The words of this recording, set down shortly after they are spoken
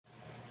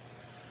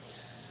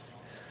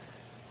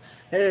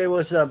Hey,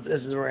 what's up?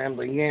 This is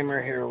Rambling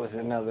Gamer here with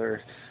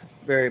another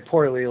very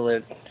poorly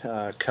lit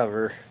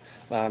cover.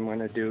 I'm going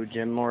to do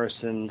Jim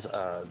Morrison's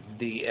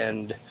The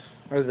End,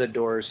 or The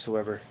Doors,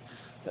 whoever.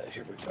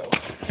 Here we go.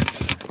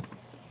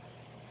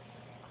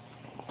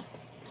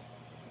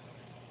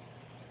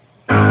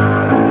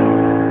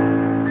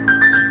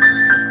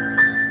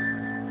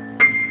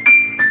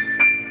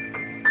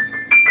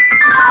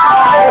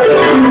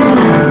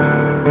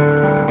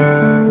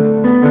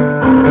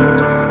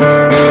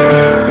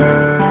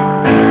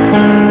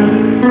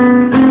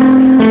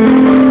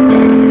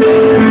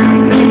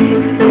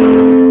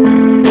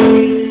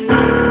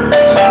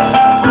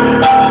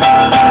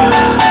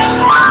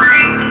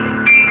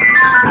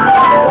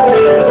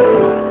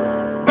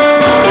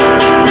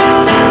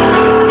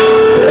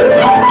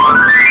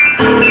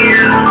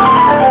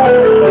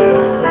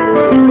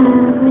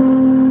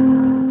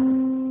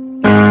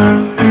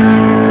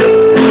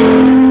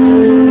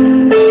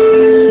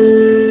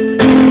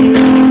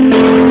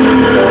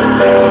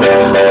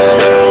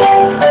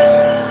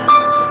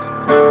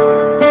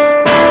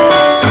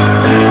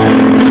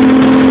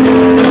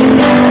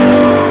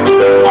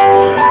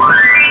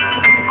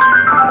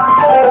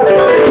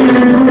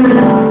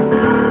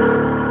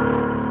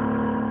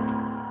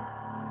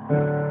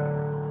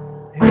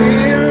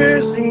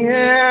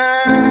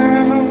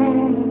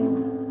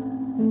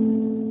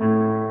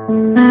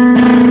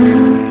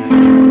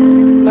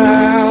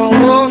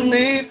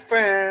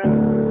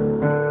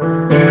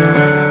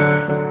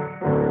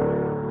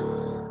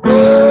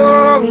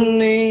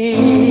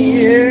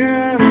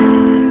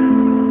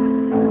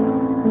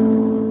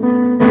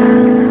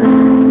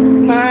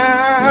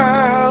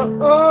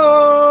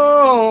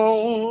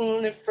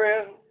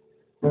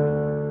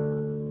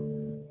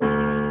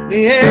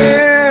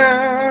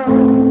 Yeah,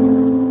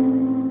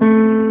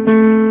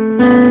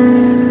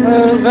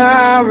 of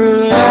our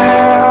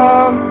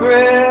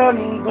elaborate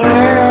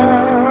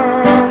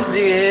plans,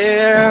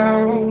 yeah.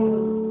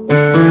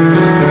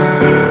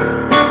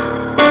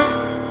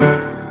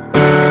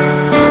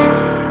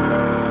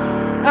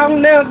 I'll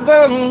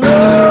never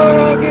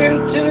look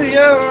into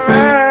your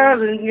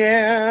eyes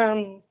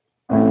again.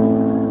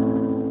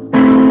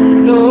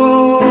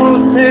 No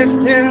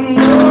texting,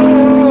 no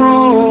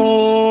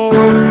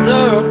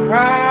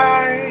surprise.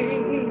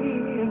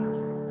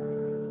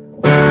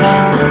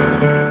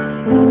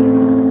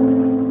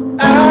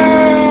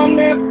 I'll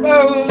never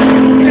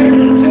look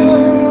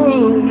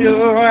into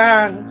your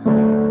eyes.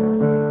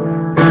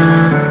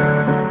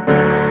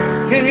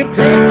 Can you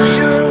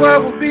picture what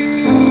will be?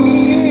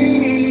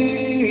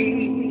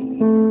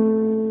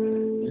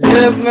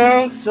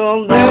 Living so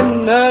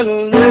limitless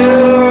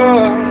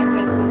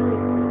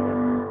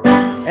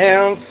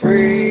and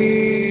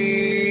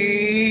free,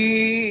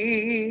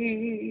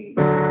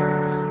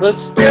 but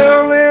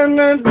still in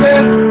the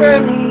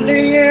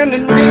desperately in the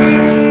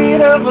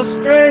need of a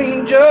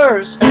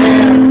stranger's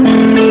hand.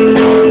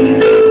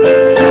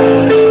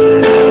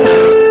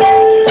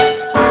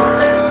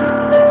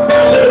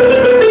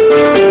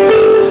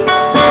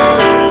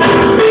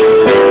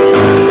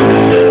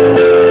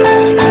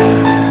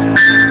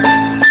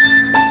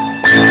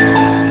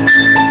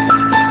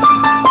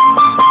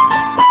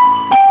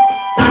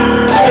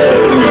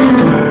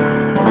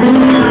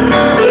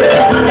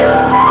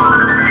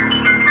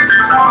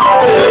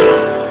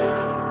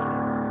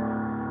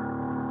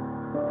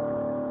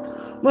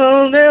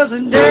 Well, there's a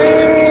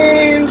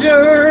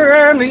danger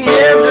on the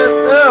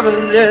edges of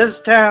this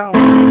town.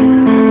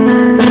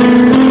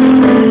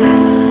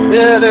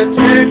 Better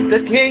take the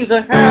king's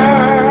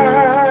highway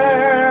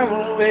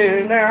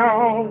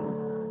now.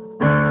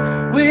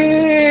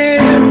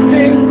 We've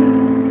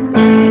been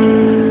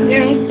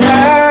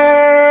inside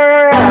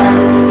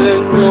the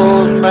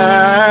gold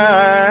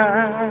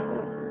mine.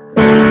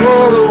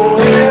 Oh, the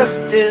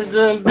west is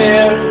the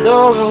best.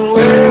 Oh, the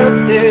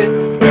west is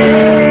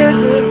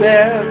the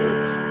best.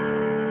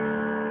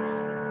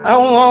 I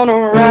wanna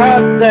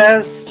ride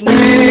that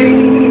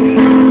snake.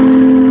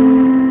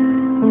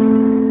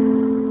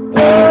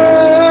 Oh,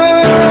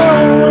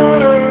 I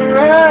wanna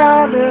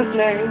ride that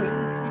snake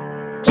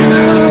to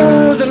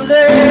the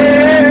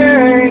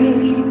lake,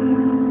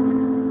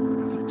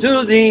 to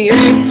the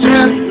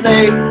ancient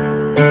lake.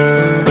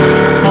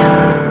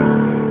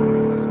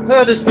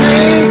 But the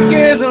snake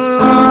is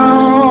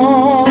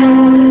alone,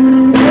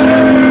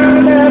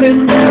 and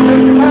it's never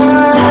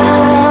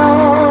mine,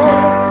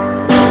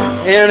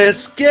 and its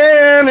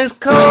skin is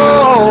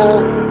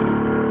cold.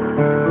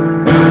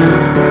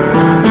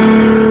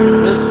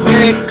 The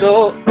snake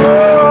goes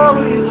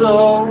always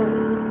old.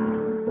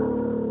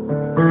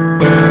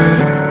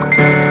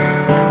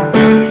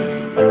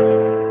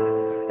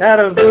 Got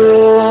a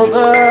bull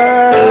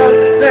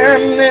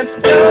and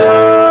it's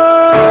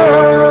darling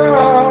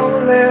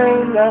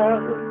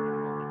love.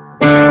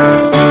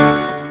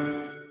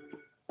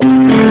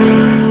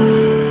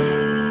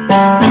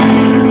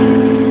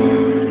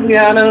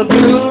 Got a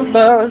blue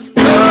bus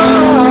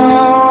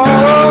calling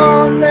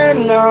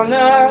on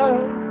us.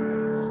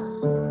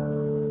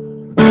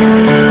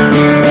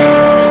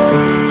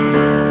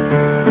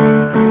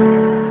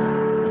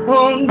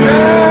 Oh,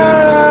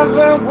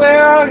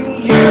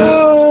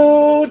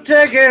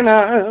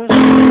 sinner,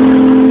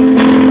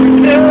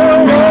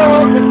 still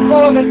walking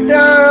for the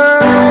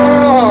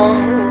dawn.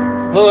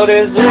 Put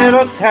his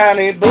little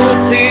tiny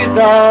bootsies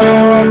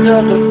on to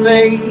the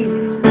face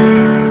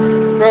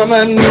from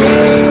a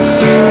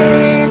Norwegian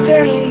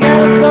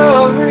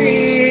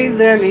gallery.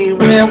 Then he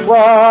went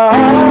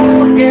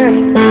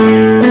walking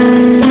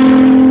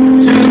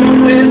to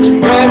his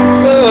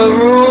breakfast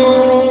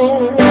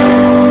room.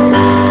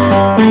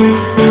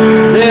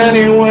 Then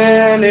he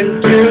went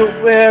into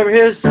where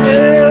his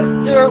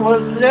sister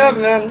was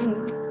living.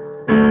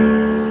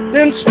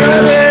 Then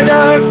strutted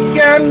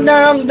again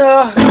down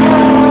the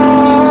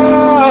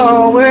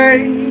hallway.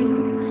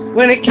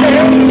 When he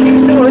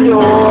came to a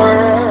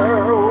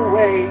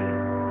doorway,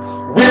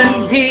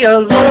 when he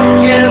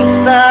looked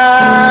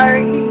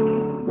inside,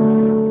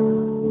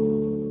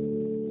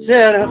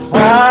 said,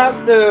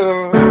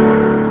 "Father,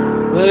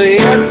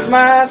 yes,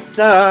 my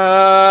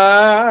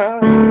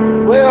son.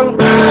 Well,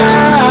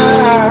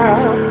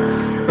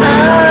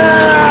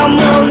 I'm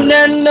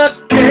wanting to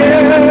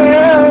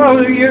tell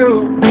you.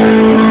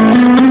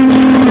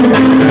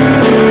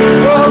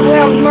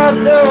 Well,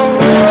 mother,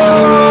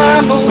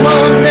 I'm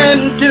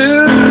wanting to.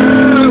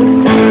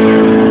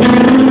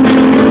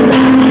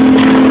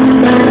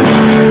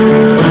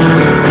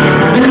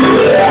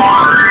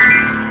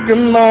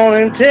 Come on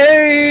and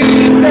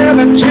take them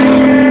a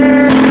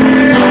chance,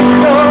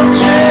 don't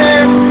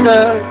chance.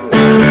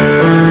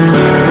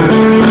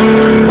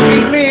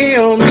 Meet me,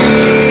 oh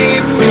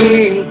meet me.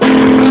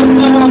 I'm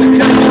gonna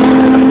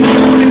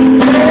come and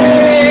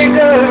take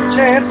a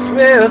chance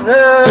with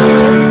her.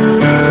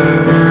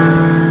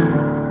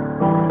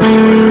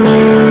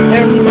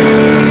 And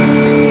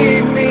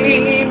meet me,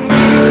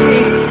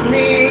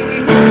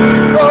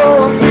 oh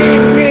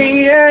meet me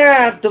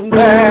at the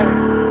back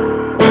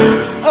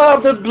of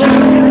the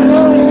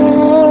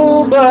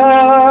blue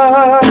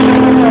bar.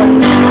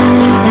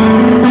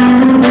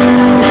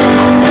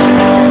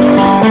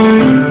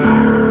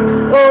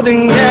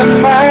 Holding at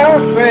my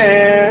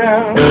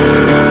friend.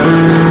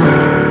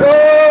 Oh,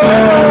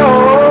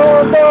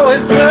 though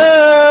it's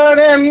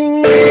hurting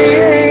me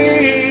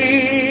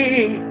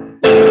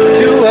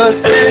to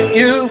set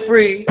you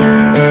free.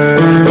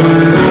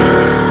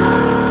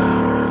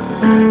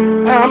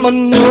 I'm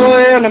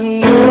knowing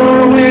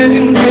you're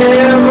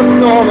never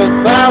gonna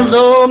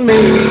follow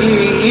me.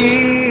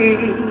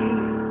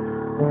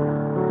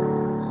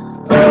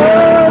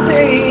 Oh,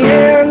 the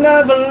end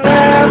of the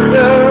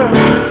laughter,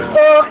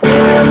 oh,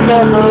 end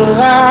of the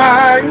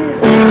line,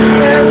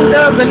 end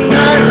of the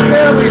night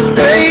where we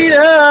stayed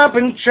up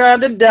and tried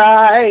to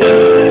die.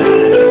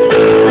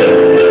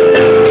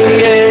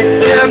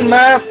 Yeah,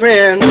 my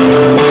friend.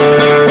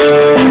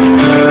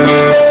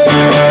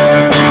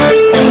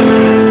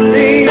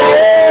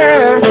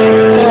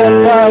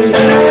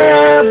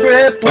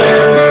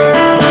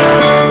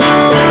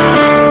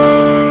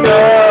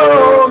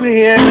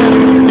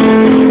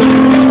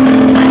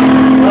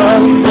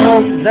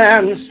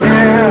 Than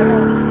stand.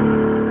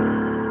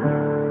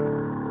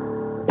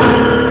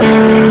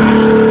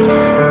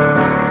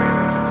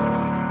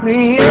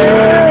 The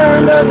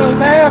end of the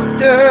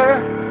laughter,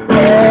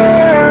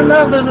 end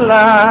of the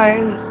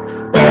lines,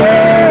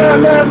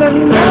 end of the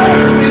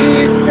night we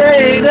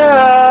stayed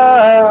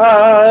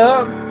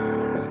up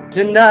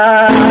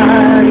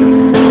tonight.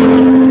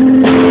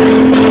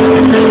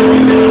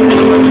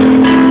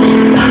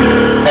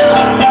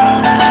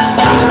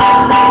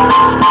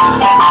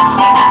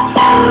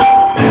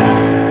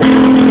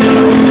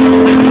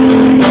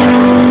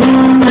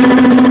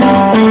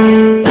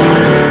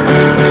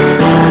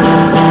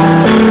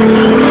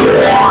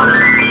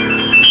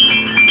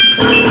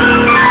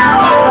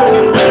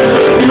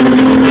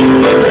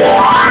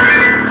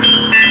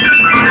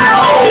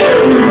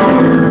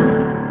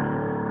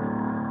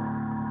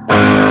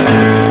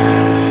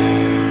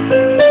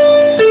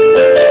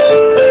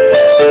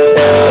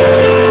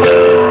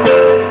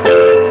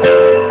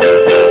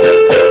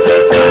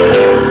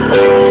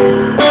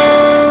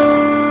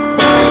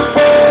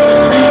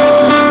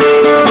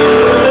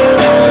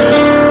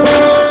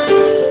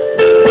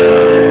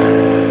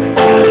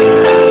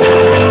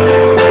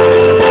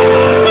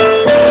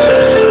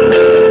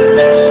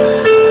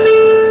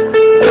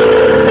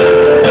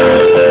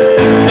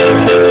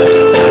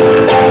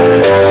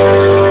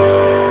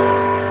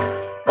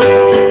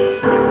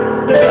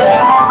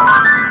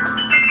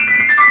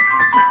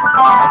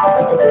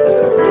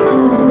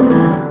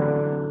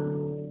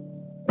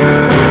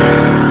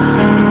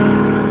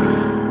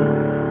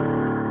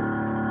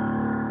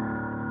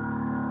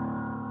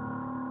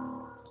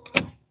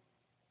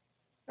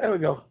 There we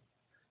go.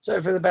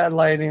 Sorry for the bad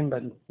lighting,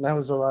 but that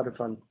was a lot of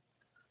fun.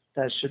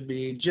 That should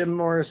be Jim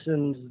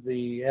Morrison's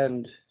The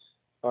End,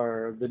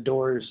 or The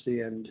Doors,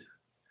 The End,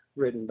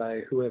 written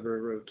by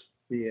whoever wrote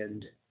The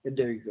End. And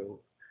there you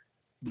go.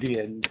 The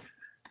End.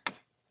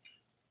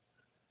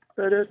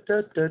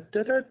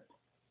 Da-da-da-da-da-da.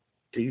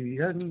 The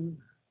End.